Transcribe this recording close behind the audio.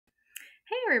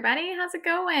Hey everybody, how's it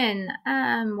going?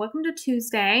 Welcome to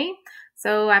Tuesday.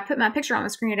 So I put my picture on the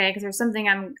screen today because there's something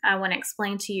I want to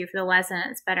explain to you for the lesson.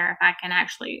 It's better if I can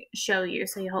actually show you,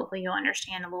 so hopefully you'll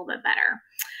understand a little bit better.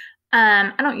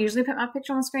 I don't usually put my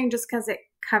picture on the screen just because it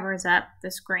covers up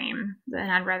the screen, and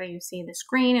I'd rather you see the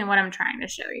screen and what I'm trying to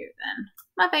show you than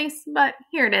my face, but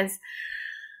here it is.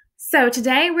 So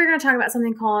today we're going to talk about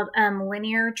something called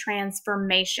linear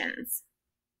transformations.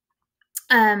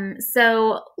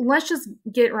 So let's just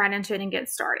get right into it and get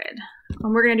started.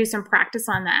 And we're going to do some practice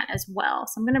on that as well.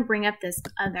 So I'm going to bring up this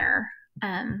other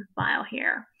file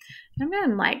here. And I'm going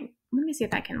to let me see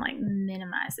if I can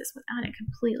minimize this without it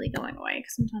completely going away,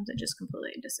 because sometimes it just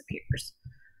completely disappears.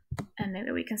 And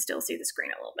maybe we can still see the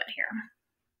screen a little bit here.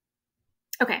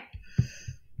 Okay.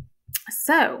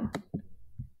 So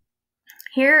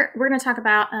here we're going to talk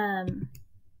about, I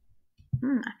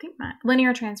think my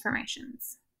linear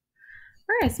transformations.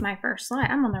 Where is my first slide?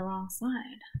 I'm on the wrong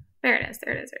slide. There it is.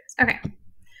 There it is. Okay. Let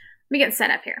me get set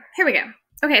up here. Here we go.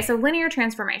 Okay, so linear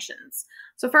transformations.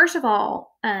 So first of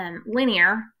all,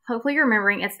 linear, hopefully you're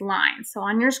remembering it's lines. So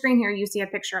on your screen here, you see a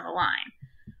picture of a line.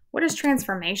 What is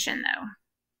transformation, though?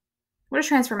 What does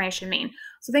transformation mean?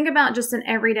 So think about just in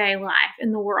everyday life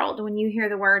in the world. When you hear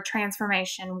the word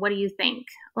transformation, what do you think?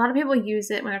 A lot of people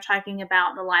use it when they're talking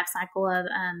about the life cycle of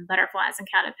butterflies and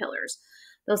caterpillars.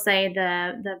 They'll say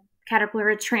the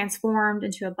caterpillar transformed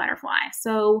into a butterfly.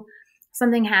 So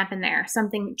something happened there,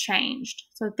 something changed.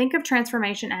 So think of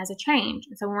transformation as a change.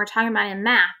 So when we're talking about in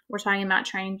math, we're talking about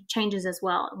changes as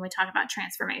well when we talk about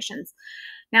transformations.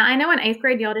 Now, I know in 8th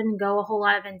grade, y'all didn't go a whole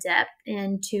lot of in depth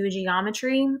into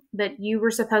geometry, but you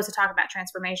were supposed to talk about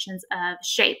transformations of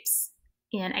shapes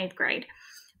in 8th grade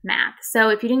math. So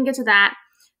if you didn't get to that,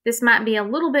 this might be a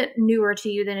little bit newer to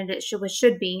you than it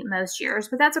should be most years,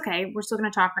 but that's okay. We're still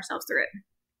going to talk ourselves through it.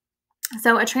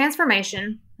 So a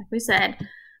transformation, like we said,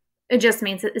 it just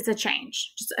means it's a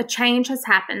change. Just a change has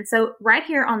happened. So right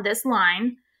here on this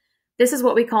line, this is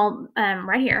what we call,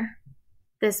 right here,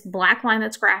 this black line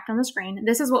that's graphed on the screen,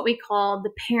 this is what we call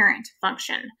the parent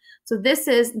function. So this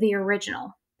is the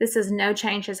original. This is no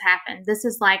change has happened. This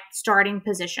is like starting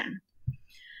position.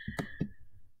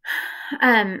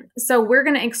 So we're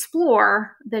going to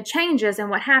explore the changes and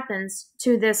what happens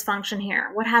to this function here.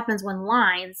 What happens when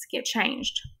lines get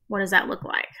changed? What does that look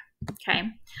like? Okay,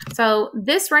 so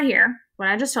this right here, what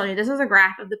I just told you, this is a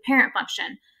graph of the parent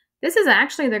function. This is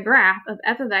actually the graph of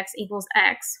f of x equals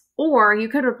x, or you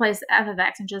could replace f of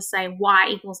x and just say y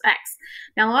equals x.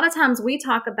 Now, a lot of times we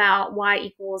talk about y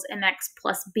equals mx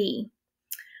plus b.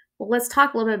 Well, let's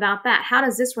talk a little bit about that. How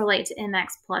does this relate to mx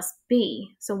plus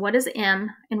b? So what is m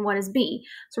and what is b?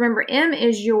 So remember, m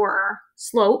is your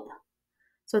slope.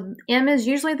 So m is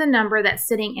usually the number that's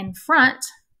sitting in front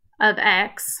of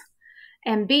x,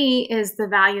 and b is the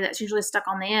value that's usually stuck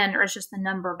on the end, or it's just the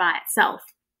number by itself.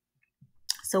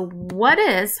 So what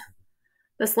is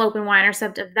the slope and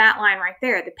y-intercept of that line right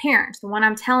there, the parent, the one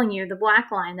I'm telling you, the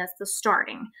black line, that's the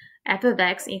starting, f of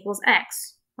x equals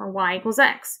x, or y equals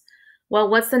x. Well,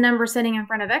 what's the number sitting in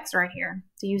front of x right here?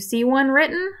 Do you see one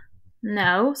written?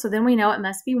 No, so then we know it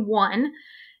must be 1.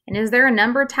 And is there a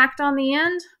number tacked on the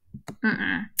end?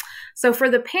 So for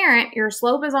the parent, your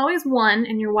slope is always 1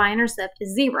 and your y-intercept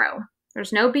is 0.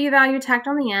 There's no b value tacked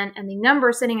on the end, and the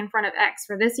number sitting in front of x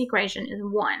for this equation is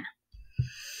 1.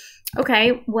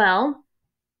 Okay, well,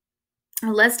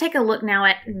 let's take a look now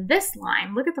at this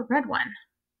line. Look at the red one.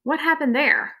 What happened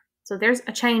there? So there's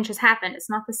a change has happened. It's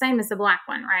not the same as the black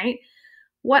one, right?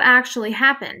 What actually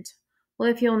happened? Well,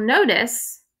 if you'll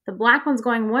notice, the black one's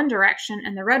going one direction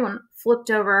and the red one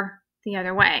flipped over the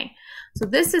other way. So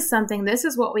this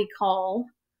is what we call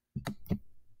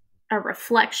a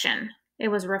reflection. It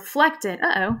was reflected.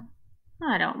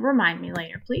 Remind me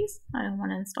later, please. I don't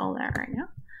want to install that right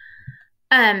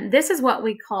now. This is what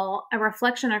we call a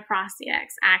reflection across the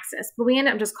x-axis, but we end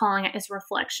up just calling it a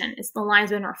reflection. It's the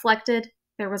line's been reflected.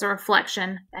 There was a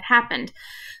reflection that happened.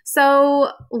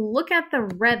 So look at the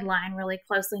red line really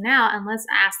closely now, and let's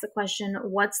ask the question,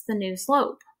 what's the new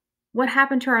slope? What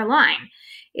happened to our line?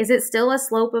 Is it still a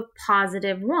slope of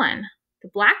positive 1? The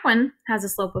black one has a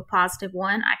slope of positive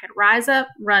 1. I could rise up,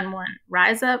 run 1,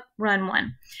 rise up, run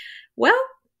 1. Well,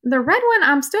 the red one,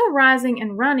 I'm still rising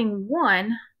and running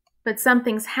 1, but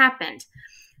something's happened.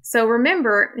 So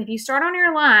remember, if you start on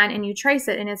your line and you trace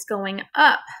it and it's going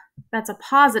up, that's a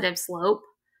positive slope.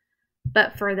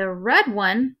 But for the red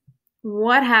one,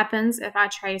 what happens if I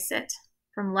trace it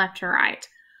from left to right?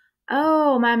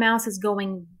 Oh, my mouse is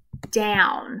going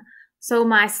down. So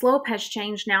my slope has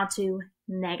changed now to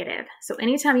negative. So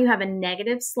anytime you have a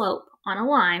negative slope on a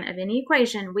line of any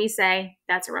equation, we say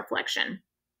that's a reflection.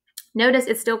 Notice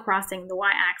it's still crossing the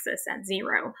y-axis at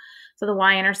 0. So the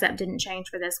y-intercept didn't change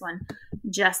for this one,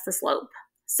 just the slope.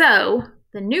 So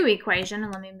the new equation,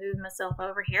 and let me move myself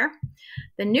over here.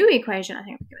 The new equation, I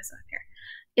think I'll get this up here,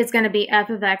 is going to be f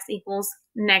of x equals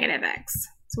negative x.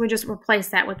 So we just replace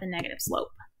that with the negative slope.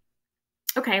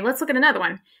 Okay, let's look at another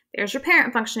one. There's your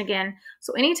parent function again.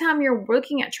 So anytime you're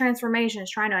looking at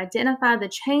transformations, trying to identify the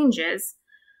changes,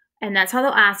 and that's how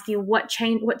they'll ask you what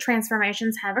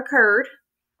transformations have occurred,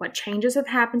 what changes have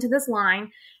happened to this line,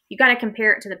 you got to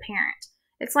compare it to the parent.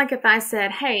 It's like if I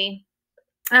said, hey,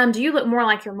 do you look more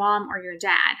like your mom or your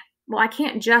dad? Well, I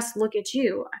can't just look at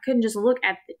you. I couldn't just look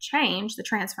at the change, the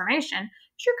transformation.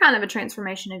 You're kind of a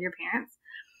transformation of your parents,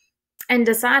 and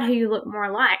decide who you look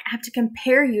more like. I have to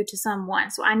compare you to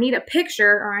someone. So I need a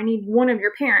picture, or I need one of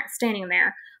your parents standing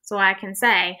there so I can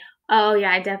say, oh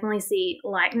yeah, I definitely see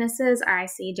likenesses, or I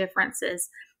see differences.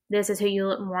 This is who you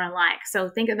look more like. So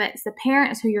think of it as the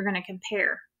parent is who you're going to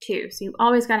compare to. So you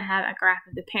always got to have a graph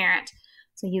of the parent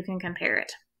so you can compare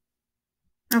it.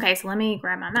 Okay, so let me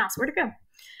grab my mouse. Where'd it go?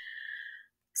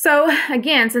 So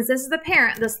again, since this is the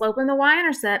parent, the slope and the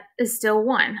y-intercept is still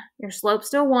 1. Your slope's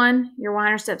still 1, your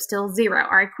y-intercept still 0.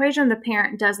 Our equation of the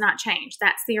parent does not change.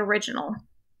 That's the original.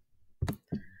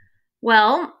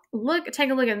 Well,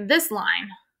 take a look at this line.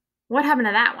 What happened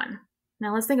to that one?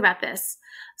 Now let's think about this.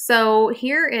 So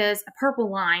here is a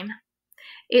purple line.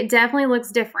 It definitely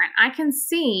looks different. I can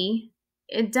see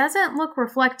it doesn't look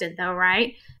reflected though,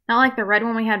 right? Not like the red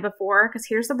one we had before, because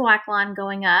here's the black line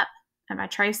going up. If I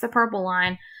trace the purple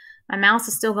line, my mouse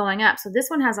is still going up. So this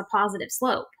one has a positive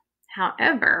slope.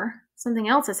 However, something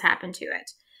else has happened to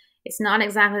it. It's not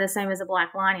exactly the same as a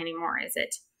black line anymore, is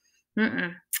it?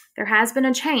 There has been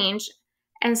a change.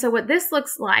 And so what this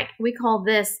looks like, we call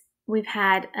this, we've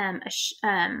had,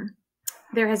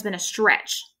 there has been a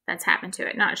stretch that's happened to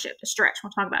it. Not a shift, a stretch.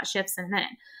 We'll talk about shifts in a minute.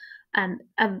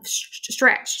 A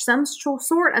stretch, some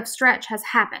sort of stretch has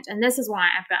happened. And this is why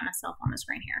I've got myself on the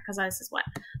screen here, because this is what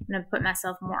I'm going to put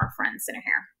myself more front and center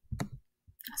here.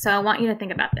 So I want you to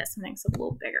think about this and make it a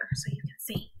little bigger so you can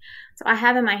see. So I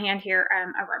have in my hand here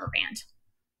a rubber band.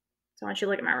 So I want you to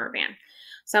look at my rubber band.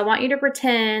 So I want you to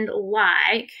pretend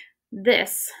like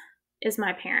this is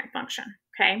my parent function,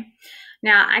 okay?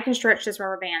 Now I can stretch this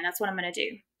rubber band. That's what I'm going to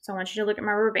do. So I want you to look at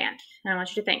my rubber band, and I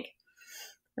want you to think,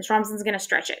 Ms. Robinson's going to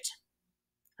stretch it.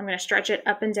 I'm going to stretch it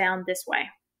up and down this way.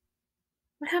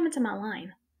 What happened to my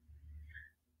line?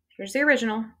 Here's the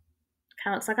original.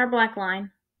 Kind of looks like our black line.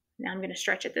 Now I'm going to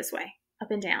stretch it this way, up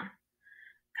and down.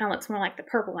 Kind of looks more like the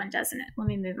purple one, doesn't it? Let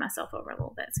me move myself over a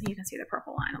little bit so you can see the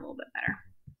purple line a little bit better.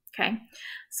 Okay,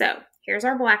 so here's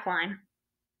our black line.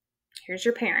 Here's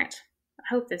your parent. I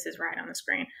hope this is right on the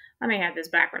screen. I may have this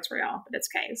backwards for y'all, but it's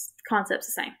okay. The concept's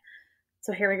the same.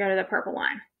 So here we go to the purple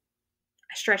line.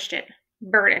 I stretched it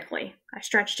vertically. I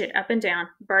stretched it up and down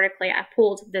vertically. I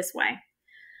pulled this way.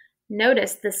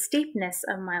 Notice the steepness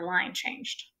of my line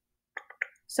changed.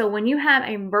 So when you have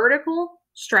a vertical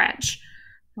stretch,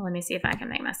 let me see if I can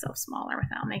make myself smaller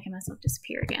without making myself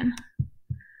disappear again.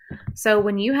 So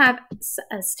when you have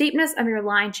a steepness of your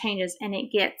line changes and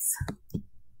it gets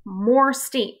more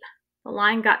steep, the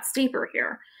line got steeper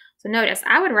here. So notice,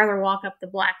 I would rather walk up the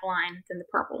black line than the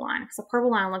purple line, because the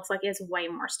purple line looks like it's way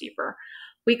more steeper.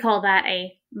 We call that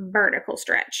a vertical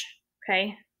stretch,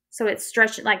 okay? So it's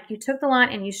stretched, like you took the line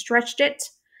and you stretched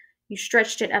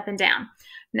it up and down.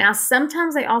 Now,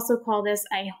 sometimes they also call this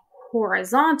a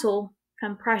horizontal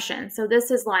compression. So this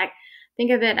is like,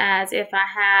 think of it as if I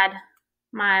had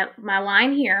my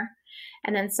line here,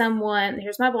 and then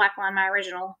here's my black line, my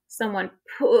original, someone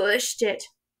pushed it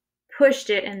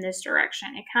in this direction.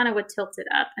 It kind of would tilt it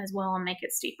up as well and make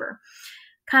it steeper.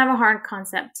 Kind of a hard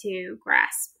concept to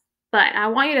grasp, but I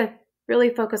want you to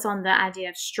really focus on the idea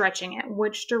of stretching it.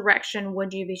 Which direction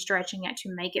would you be stretching it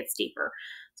to make it steeper?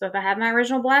 So if I have my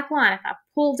original black line, if I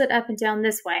pulled it up and down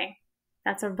this way,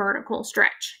 that's a vertical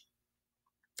stretch.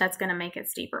 That's going to make it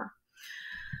steeper.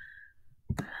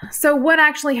 So what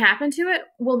actually happened to it?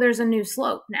 Well, there's a new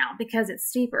slope now because it's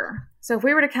steeper. So if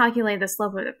we were to calculate the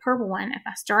slope of the purple one, if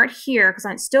I start here, because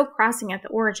I'm still crossing at the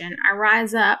origin, I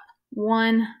rise up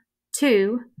 1,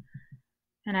 2,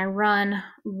 and I run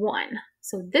 1.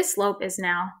 So this slope is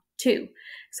now 2.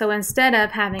 So instead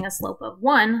of having a slope of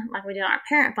 1, like we did on our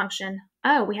parent function,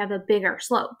 we have a bigger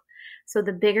slope. So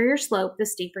the bigger your slope, the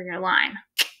steeper your line.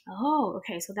 Oh,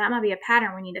 okay, so that might be a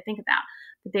pattern we need to think about.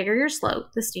 The bigger your slope,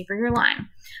 the steeper your line.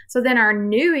 So then our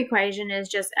new equation is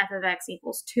just f of x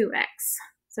equals 2x.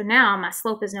 So now my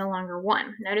slope is no longer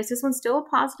 1. Notice this one's still a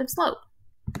positive slope.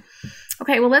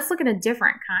 Okay, well, let's look at a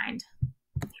different kind.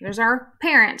 Here's our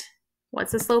parent.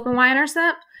 What's the slope and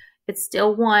y-intercept? It's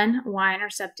still 1,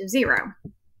 y-intercept of 0.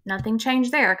 Nothing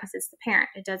changed there because it's the parent.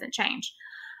 It doesn't change.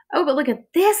 Oh, but look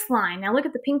at this line. Now look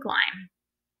at the pink line.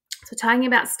 So talking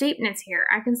about steepness here,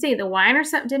 I can see the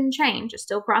y-intercept didn't change. It's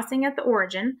still crossing at the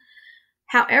origin.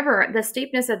 However, the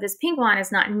steepness of this pink line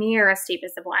is not near as steep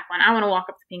as the black line. I want to walk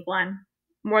up the pink line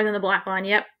more than the black line,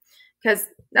 yep, because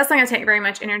that's not going to take very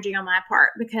much energy on my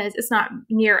part because it's not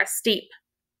near as steep.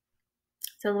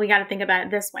 So we got to think about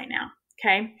it this way now,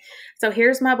 okay? So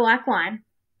here's my black line.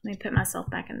 Let me put myself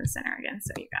back in the center again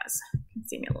so you guys can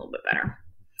see me a little bit better.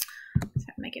 Let's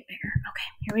have to make it bigger. Okay,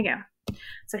 here we go.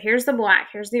 So here's the black.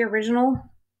 Here's the original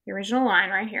line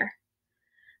right here.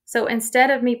 So instead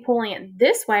of me pulling it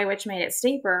this way, which made it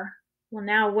steeper, well,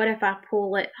 now what if I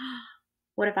pull it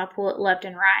left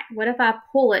and right? What if I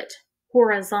pull it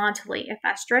horizontally? If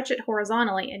I stretch it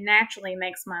horizontally, it naturally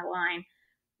makes my line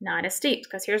not as steep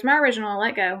because here's my original. I'll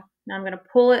let go. Now I'm going to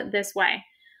pull it this way.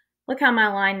 Look how my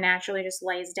line naturally just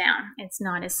lays down. It's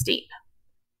not as steep.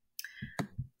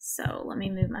 So let me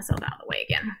move myself out of the way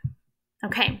again.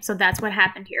 Okay, so that's what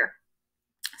happened here.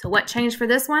 So what changed for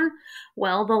this one?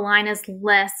 Well, the line is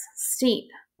less steep.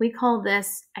 We call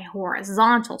this a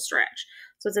horizontal stretch.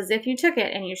 So it's as if you took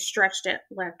it and you stretched it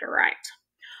left or right.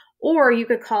 Or you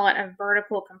could call it a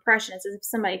vertical compression. It's as if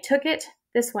somebody took it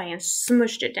this way and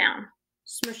smushed it down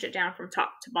from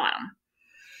top to bottom.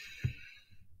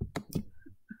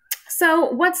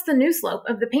 So what's the new slope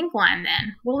of the pink line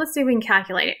then? Well, let's see if we can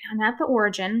calculate it. I'm at the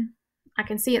origin. I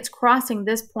can see it's crossing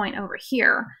this point over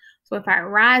here. So if I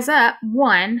rise up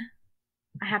 1,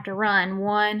 I have to run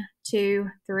 1, 2,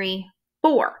 3,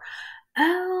 4.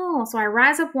 Oh, so I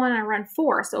rise up 1, I run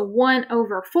 4. So 1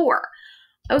 over 4.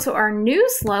 Oh, so our new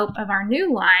slope of our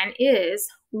new line is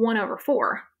 1 over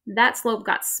 4. That slope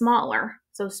got smaller.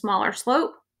 So smaller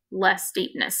slope, less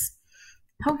steepness.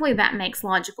 Hopefully that makes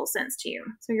logical sense to you.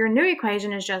 So your new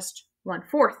equation is just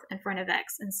 1/4 in front of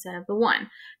x instead of the 1.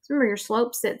 So remember, your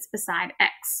slope sits beside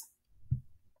x.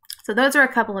 So those are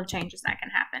a couple of changes that can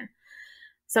happen.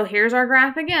 So here's our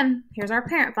graph again. Here's our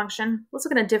parent function. Let's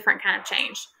look at a different kind of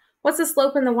change. What's the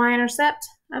slope in the y-intercept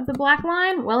of the black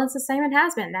line? Well, it's the same it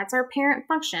has been. That's our parent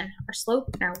function. Our slope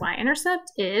and our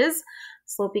y-intercept is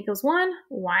slope equals 1,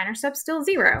 y-intercept still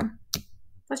 0.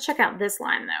 Let's check out this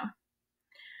line though.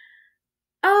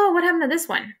 Oh, what happened to this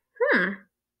one?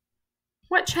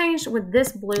 What changed with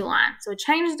this blue line? So a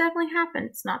change definitely happened.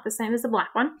 It's not the same as the black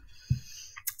one.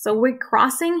 So we're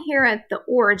crossing here at the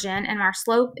origin and our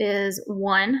slope is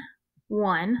 1,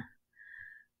 1.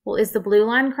 Well, is the blue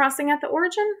line crossing at the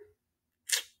origin?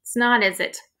 It's not, is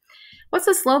it? What's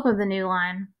the slope of the new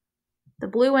line? The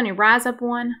blue one, you rise up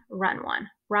 1, run 1.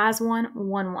 Rise 1,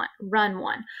 1, 1, run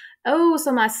 1. Oh,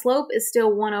 so my slope is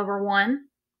still 1 over 1,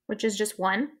 which is just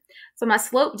 1. So my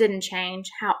slope didn't change.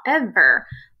 However,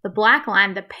 the black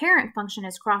line, the parent function,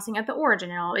 is crossing at the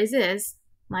origin. It always is.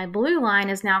 My blue line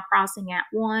is now crossing at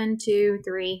 1, 2,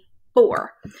 3,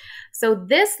 4. So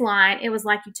this line, it was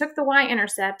like you took the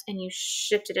y-intercept and you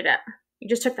shifted it up. You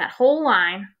just took that whole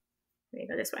line. Let me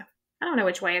go this way. I don't know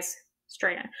which way is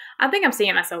straight in. I think I'm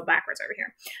seeing myself backwards over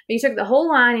here. But you took the whole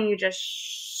line and you just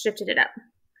shifted it up.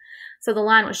 So the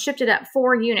line was shifted up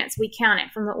 4 units. We count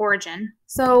it from the origin.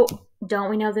 So don't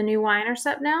we know the new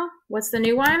y-intercept now? What's the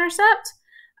new y-intercept?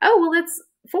 Oh, well, it's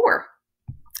 4.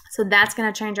 So that's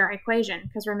going to change our equation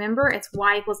because remember, it's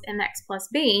y equals mx plus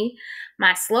b.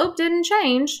 My slope didn't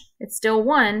change. It's still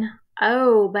 1.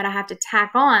 Oh, but I have to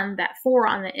tack on that 4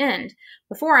 on the end.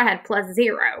 Before I had plus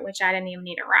 0, which I didn't even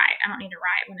need to write. I don't need to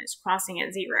write when it's crossing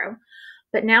at 0.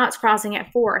 But now it's crossing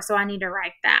at 4, so I need to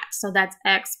write that. So that's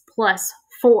x plus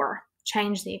 4.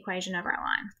 Change the equation of our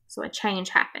line. So a change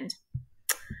happened.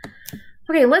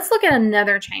 Okay, let's look at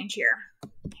another change here.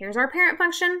 Here's our parent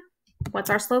function. What's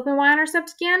our slope and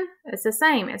y-intercept again? It's the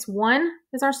same. It's 1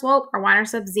 is our slope, our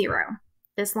y-intercept 0.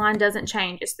 This line doesn't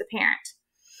change. It's the parent.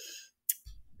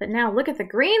 But now look at the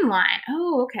green line.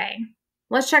 Oh, okay.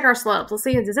 Let's check our slopes. Let's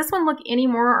see, does this one look any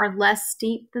more or less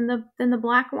steep than the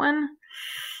black one?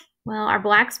 Well, our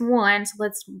black's 1, so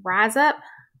let's rise up,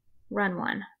 run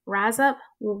 1. Rise up,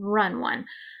 run 1.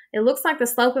 It looks like the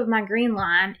slope of my green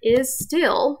line is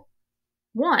still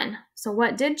 1. So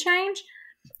what did change?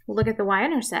 Look at the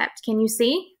y-intercept. Can you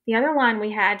see? The other line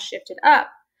we had shifted up.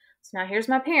 So now here's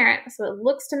my parent. So it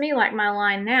looks to me like my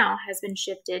line now has been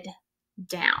shifted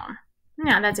down.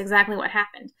 Now that's exactly what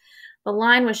happened. The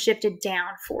line was shifted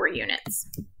down 4 units.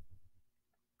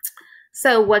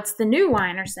 So what's the new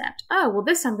y-intercept? Oh, well,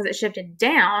 this time because it shifted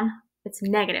down, it's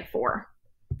 -4.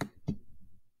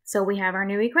 So we have our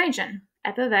new equation.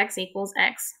 F of x equals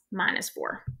x minus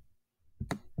 4.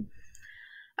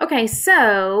 Okay,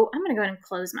 so I'm going to go ahead and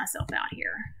close myself out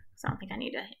here. so I don't think I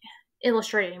need to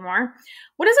illustrate anymore.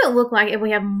 What does it look like if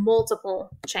we have multiple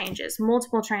changes,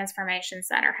 multiple transformations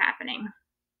that are happening?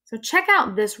 So check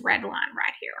out this red line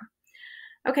right here.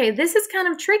 Okay, this is kind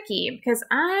of tricky because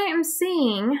I am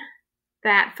seeing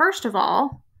that, first of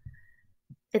all,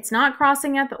 it's not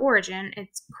crossing at the origin,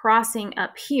 it's crossing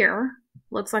up here.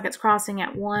 Looks like it's crossing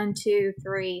at 1, 2,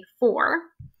 3, 4.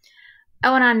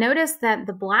 Oh, and I noticed that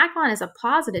the black line is a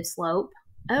positive slope.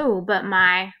 Oh, but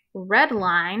my red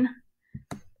line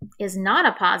is not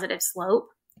a positive slope.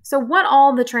 So what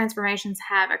all the transformations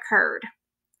have occurred?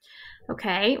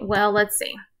 Okay, well, let's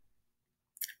see.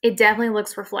 It definitely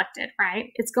looks reflected, right?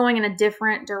 It's going in a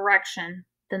different direction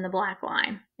than the black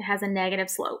line. It has a negative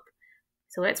slope.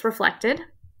 So it's reflected.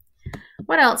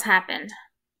 What else happened?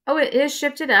 Oh, it is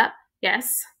shifted up.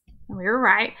 Yes, we were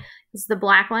right. It's the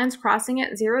black line's crossing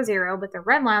at 0, 0, but the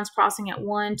red line's crossing at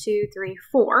 1, 2, 3,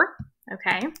 4.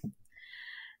 Okay.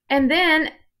 And then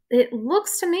it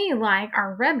looks to me like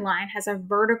our red line has a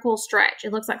vertical stretch.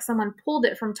 It looks like someone pulled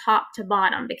it from top to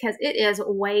bottom because it is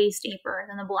way steeper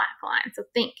than the black line. So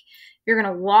think, if you're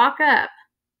going to walk up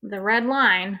the red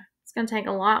line, it's going to take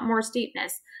a lot more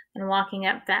steepness than walking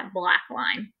up that black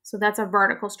line. So that's a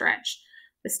vertical stretch.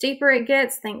 The steeper it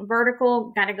gets, think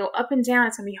vertical, got to go up and down.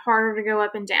 It's going to be harder to go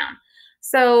up and down.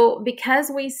 So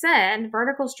because we said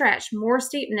vertical stretch, more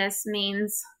steepness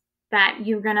means that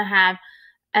you're going to have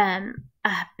a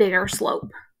bigger slope.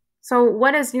 So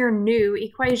what is your new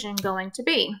equation going to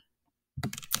be?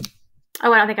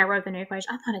 Oh, I don't think I wrote the new equation.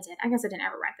 I thought I did. I guess I didn't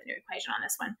ever write the new equation on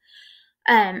this one.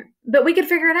 But we could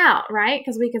figure it out, right?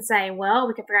 Because we could say, well,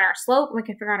 we could figure out our slope, we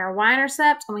could figure out our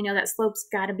y-intercept, and we know that slope's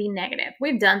got to be negative.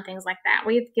 We've done things like that.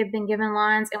 We've been given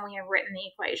lines and we have written the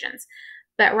equations.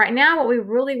 But right now, what we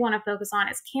really want to focus on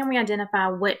is, can we identify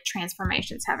what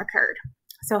transformations have occurred?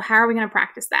 So how are we going to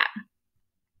practice that?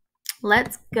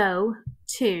 Let's go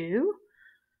to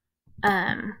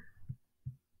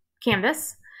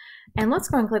Canvas, and let's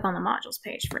go and click on the modules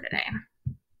page for today.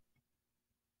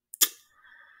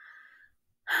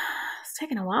 It's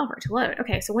taking a while for it to load.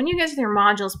 Okay, so when you get to your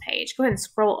modules page, go ahead and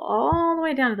scroll all the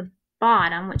way down to the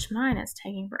bottom, which mine is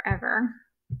taking forever.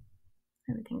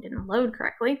 Everything didn't load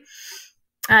correctly.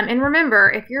 And remember,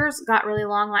 if yours got really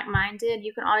long like mine did,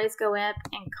 you can always go up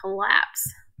and collapse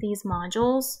these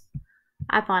modules.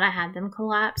 I thought I had them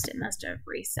collapsed. It must have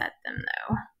reset them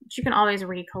though. But you can always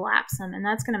recollapse them, and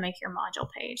that's going to make your module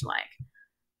page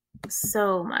like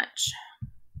so much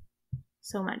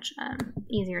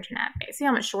easier to navigate. See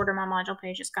how much shorter my module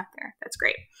page just got there? That's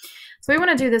great. So we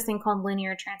want to do this thing called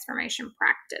linear transformation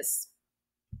practice.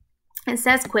 It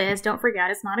says quiz. Don't forget,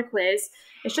 it's not a quiz.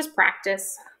 It's just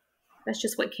practice. That's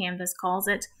just what Canvas calls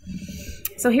it.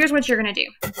 So here's what you're going to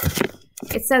do.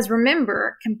 It says,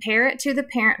 remember, compare it to the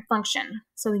parent function.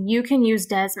 So you can use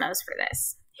Desmos for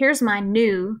this. Here's my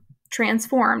new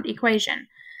transformed equation.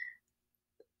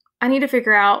 I need to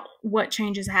figure out what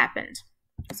changes happened.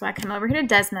 So I come over here to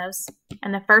Desmos,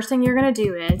 and the first thing you're going to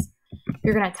do is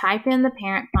you're going to type in the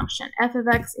parent function, f of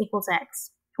x equals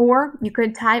x. Or you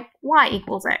could type y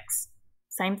equals x.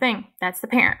 Same thing. That's the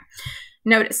parent.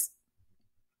 Notice,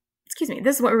 excuse me,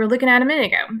 this is what we were looking at a minute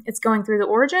ago. It's going through the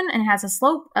origin and it has a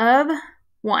slope of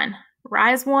 1.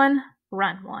 Rise 1,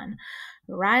 run 1.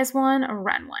 Rise 1,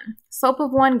 run 1. Slope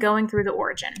of 1 going through the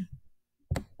origin.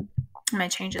 I'm going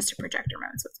to change this to projector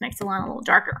mode so it makes the line a little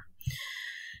darker.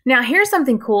 Now here's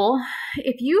something cool.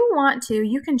 If you want to,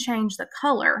 you can change the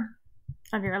color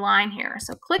of your line here.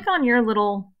 So click on your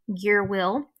little gear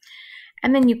wheel,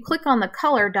 and then you click on the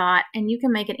color dot, and you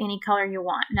can make it any color you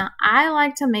want. Now I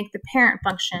like to make the parent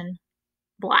function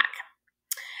black.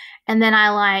 And then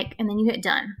you hit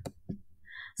done.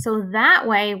 So that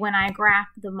way, when I graph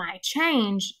my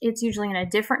change, it's usually in a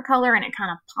different color and it kind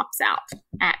of pops out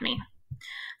at me.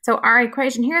 So our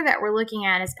equation here that we're looking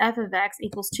at is f of x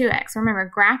equals 2x. Remember,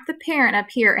 graph the parent up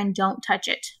here and don't touch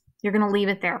it. You're going to leave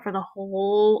it there for the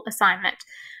whole assignment.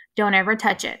 Don't ever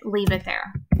touch it. Leave it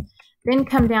there. Then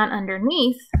come down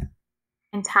underneath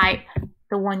and type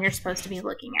the one you're supposed to be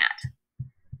looking at.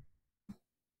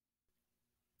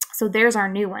 So there's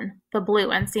our new one, the blue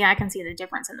one. See, I can see the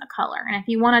difference in the color. And if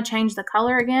you want to change the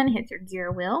color again, hit your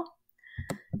gear wheel,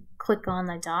 click on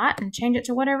the dot, and change it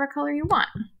to whatever color you want.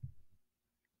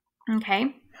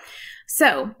 Okay,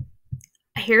 so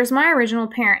here's my original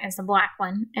parent is the black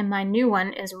one, and my new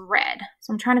one is red.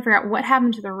 So I'm trying to figure out what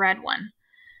happened to the red one.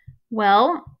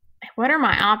 Well, what are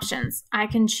my options? I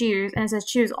can choose, and it says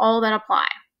choose all that apply.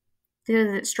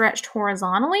 Is it stretched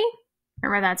horizontally?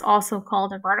 Remember, that's also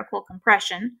called a vertical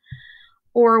compression.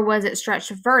 Or was it stretched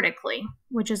vertically,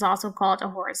 which is also called a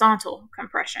horizontal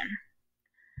compression?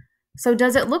 So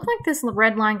does it look like this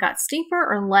red line got steeper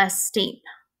or less steep?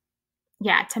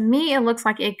 Yeah, to me, it looks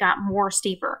like it got more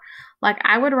steeper. Like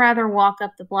I would rather walk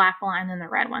up the black line than the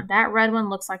red one. That red one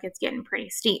looks like it's getting pretty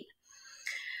steep.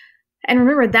 And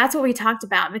remember, that's what we talked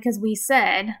about, because we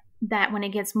said that when it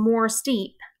gets more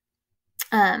steep,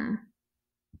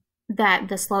 that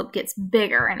the slope gets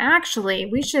bigger. And actually,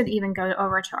 we should even go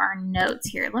over to our notes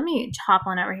here. Let me hop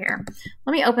on over here.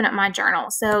 Let me open up my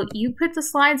journal. So you put the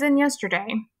slides in yesterday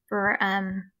for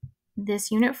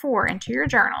this Unit 4 into your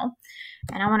journal.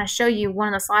 And I want to show you one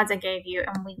of the slides I gave you,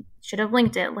 and we should have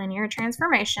linked it, linear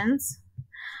transformations.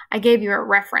 I gave you a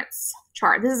reference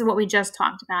chart. This is what we just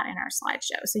talked about in our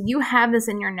slideshow. So you have this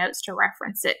in your notes to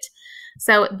reference it.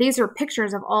 So these are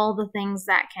pictures of all the things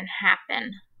that can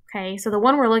happen. Okay, so the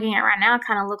one we're looking at right now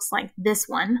kind of looks like this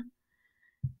one.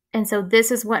 And so this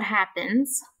is what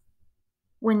happens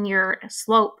when your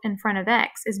slope in front of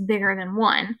x is bigger than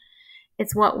 1.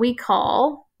 It's what we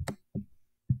call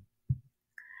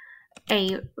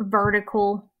a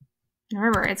vertical,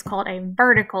 remember, it's called a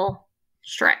vertical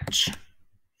stretch.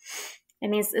 It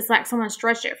means it's like someone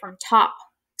stretched it from top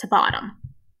to bottom.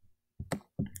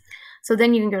 So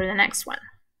then you can go to the next one.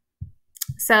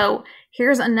 So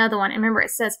here's another one. And remember,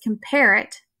 it says compare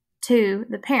it to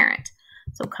the parent.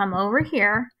 So come over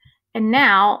here, and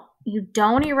now you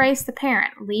don't erase the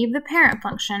parent. Leave the parent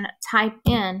function, type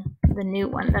in the new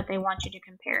one that they want you to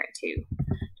compare it to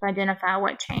identify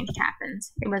what change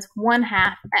happens. It was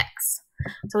 1/2 x.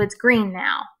 So it's green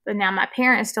now, but now my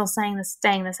parent is still staying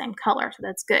the same color, so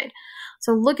that's good.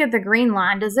 So look at the green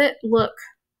line. Does it look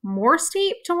more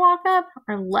steep to walk up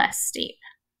or less steep?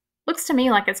 Looks to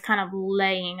me like it's kind of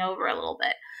laying over a little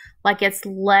bit, like it's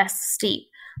less steep.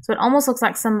 So it almost looks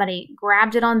like somebody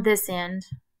grabbed it on this end,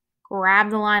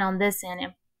 grabbed the line on this end,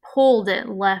 and pulled it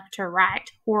left to right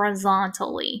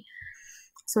horizontally.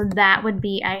 So that would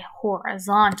be a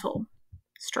horizontal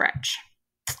stretch.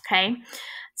 Okay,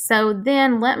 so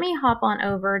then let me hop on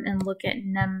over and look at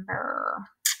number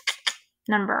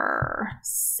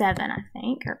 7, I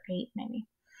think, or 8 maybe.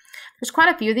 There's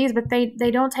quite a few of these, but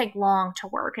they don't take long to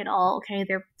work at all. Okay,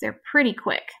 they're pretty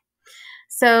quick.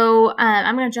 So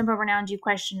I'm going to jump over now and do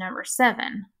question number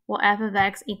 7. Well, f of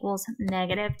x equals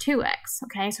 -2x.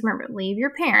 Okay, so remember, leave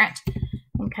your parent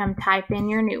and come type in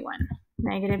your new one,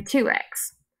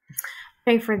 -2x.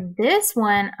 Okay, for this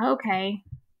one, okay,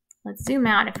 let's zoom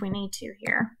out if we need to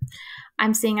here.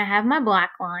 I'm seeing I have my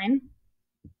black line,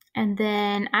 and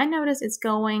then I notice it's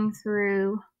going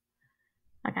through,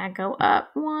 like I go up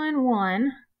 1,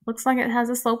 1. Looks like it has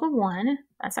a slope of 1.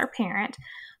 That's our parent.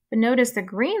 But notice the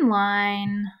green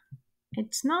line,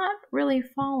 it's not really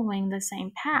following the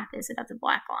same path, is it, of the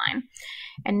black line?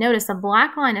 And notice the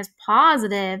black line is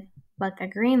positive, but the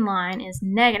green line is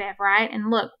negative, right? And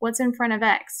look, what's in front of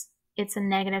x? It's a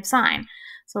negative sign.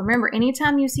 So remember,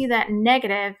 anytime you see that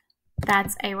negative,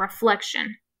 that's a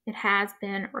reflection. It has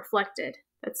been reflected.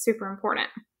 That's super important.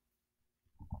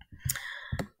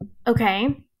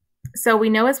 Okay, so we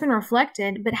know it's been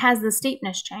reflected, but has the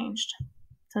steepness changed?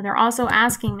 So they're also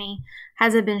asking me,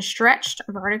 has it been stretched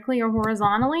vertically or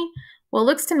horizontally? Well, it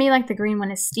looks to me like the green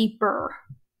one is steeper.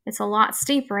 It's a lot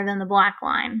steeper than the black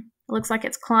line. It looks like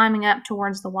it's climbing up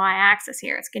towards the y-axis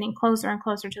here. It's getting closer and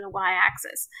closer to the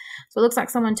y-axis. So it looks like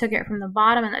someone took it from the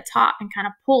bottom and the top and kind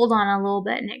of pulled on a little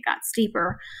bit, and it got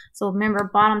steeper. So remember,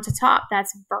 bottom to top,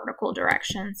 that's vertical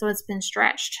direction. So it's been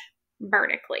stretched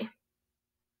vertically.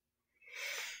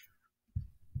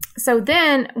 So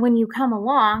then when you come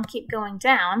along, keep going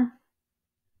down.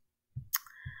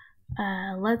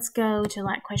 Let's go to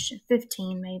like question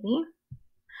 15 maybe.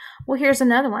 Well, here's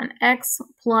another one, x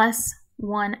plus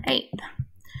 1/8.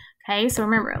 Okay, so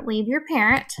remember, leave your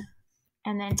parent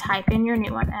and then type in your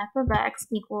new one, f of x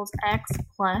equals x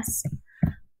plus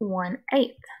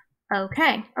 1/8.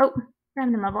 Okay, oh,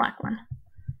 ran to my black one.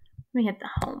 Let me hit the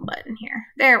home button here.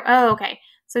 There, oh, okay.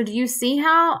 So do you see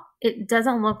how it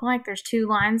doesn't look like there's 2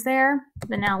 lines there?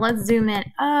 But now let's zoom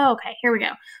in. Oh, okay, here we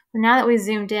go. So now that we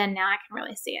zoomed in, now I can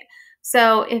really see it.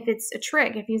 So if it's a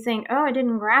trick, if you think, oh, I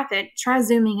didn't graph it, try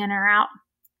zooming in or out.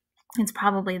 It's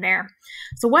probably there.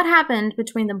 So what happened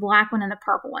between the black one and the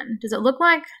purple one? Does it look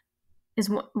like,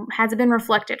 has it been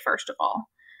reflected first of all?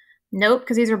 Nope,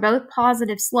 because these are both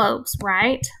positive slopes,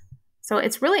 right? So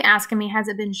it's really asking me, has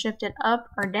it been shifted up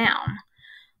or down?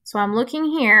 So I'm looking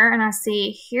here and I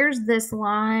see here's this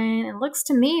line. It looks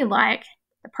to me like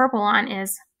the purple line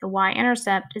is the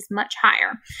y-intercept is much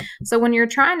higher. So when you're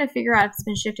trying to figure out if it's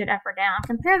been shifted up or down,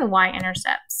 compare the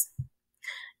y-intercepts.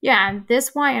 Yeah,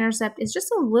 this y-intercept is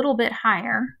just a little bit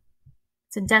higher.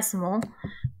 It's a decimal,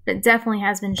 but it definitely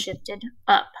has been shifted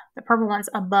up. The purple one's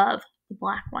above the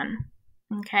black one.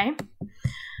 Okay.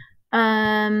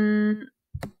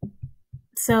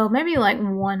 So maybe like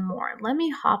one more. Let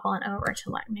me hop on over to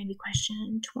like maybe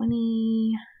question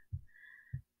 20.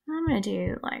 I'm going to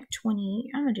do like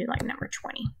 20. I'm going to do like number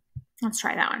 20. Let's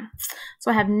try that one. So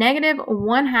I have negative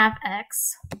 1/2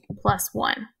 x plus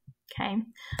 1. Okay.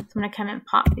 So I'm going to come and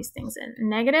pop these things in.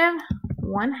 Negative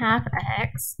 1/2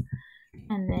 x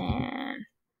and then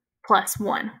plus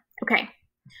 1. Okay.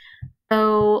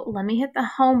 So let me hit the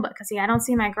home button because see, I don't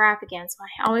see my graph again. So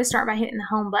I always start by hitting the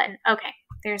home button. Okay.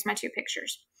 There's my two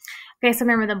pictures. Okay, so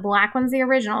remember the black one's the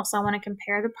original, so I want to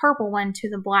compare the purple one to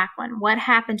the black one. What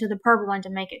happened to the purple one to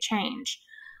make it change?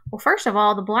 Well, first of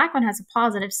all, the black one has a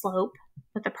positive slope,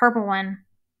 but the purple one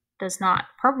does not.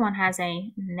 The purple one has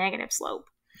a negative slope.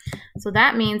 So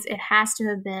that means it has to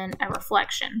have been a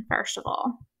reflection, first of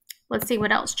all. Let's see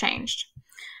what else changed.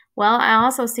 Well, I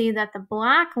also see that the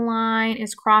black line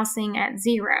is crossing at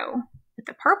 0, but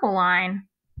the purple line,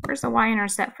 where's the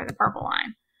y-intercept for the purple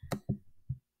line?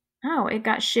 Oh, it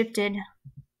got shifted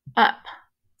up.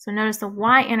 So notice the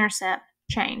y-intercept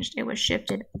changed. It was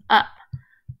shifted up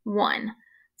 1.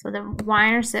 So the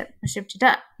y-intercept was shifted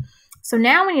up. So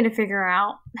now we need to figure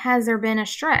out, has there been a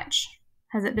stretch?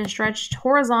 Has it been stretched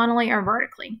horizontally or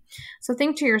vertically? So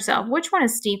think to yourself, which one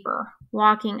is steeper?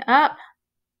 Walking up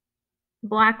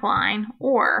black line,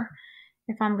 or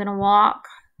if I'm going to walk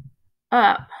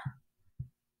up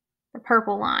the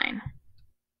purple line?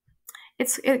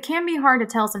 It can be hard to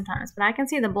tell sometimes, but I can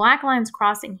see the black line's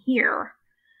crossing here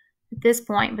at this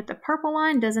point, but the purple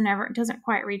line doesn't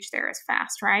quite reach there as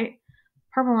fast, right?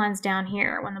 Purple line's down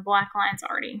here when the black line's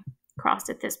already crossed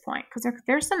at this point because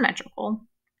they're symmetrical.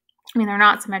 I mean, they're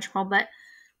not symmetrical, but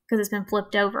because it's been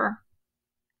flipped over.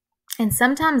 And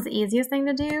sometimes the easiest thing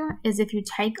to do is if you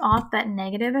take off that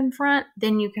negative in front,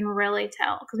 then you can really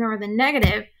tell. Because remember, the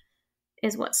negative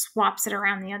is what swaps it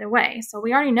around the other way. So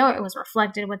we already know it was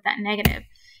reflected with that negative.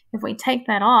 If we take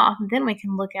that off, then we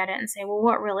can look at it and say, well,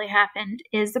 what really happened?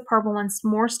 Is the purple one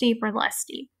more steep or less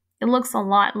steep? It looks a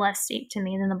lot less steep to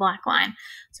me than the black line.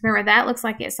 So remember, that looks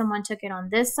like someone took it on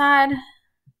this side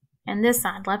and this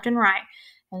side, left and right,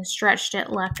 and stretched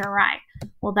it left or right.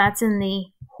 Well, that's in the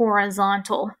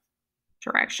horizontal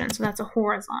direction. So that's a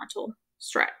horizontal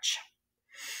stretch.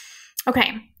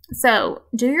 Okay, so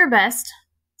do your best.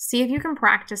 See if you can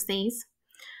practice these.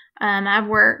 I've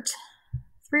worked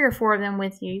 3 or 4 of them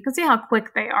with you. You can see how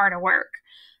quick they are to work.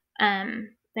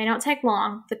 They don't take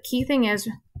long. The key thing is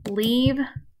leave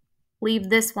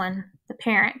this one, the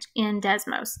parent, in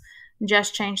Desmos.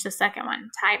 Just change the second one.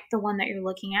 Type the one that you're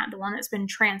looking at, the one that's been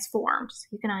transformed, so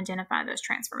you can identify those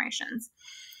transformations.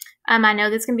 I know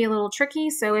this can be a little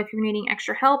tricky, so if you're needing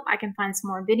extra help, I can find some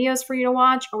more videos for you to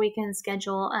watch, or we can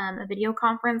schedule a video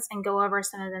conference and go over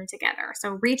some of them together.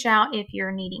 So reach out if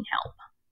you're needing help.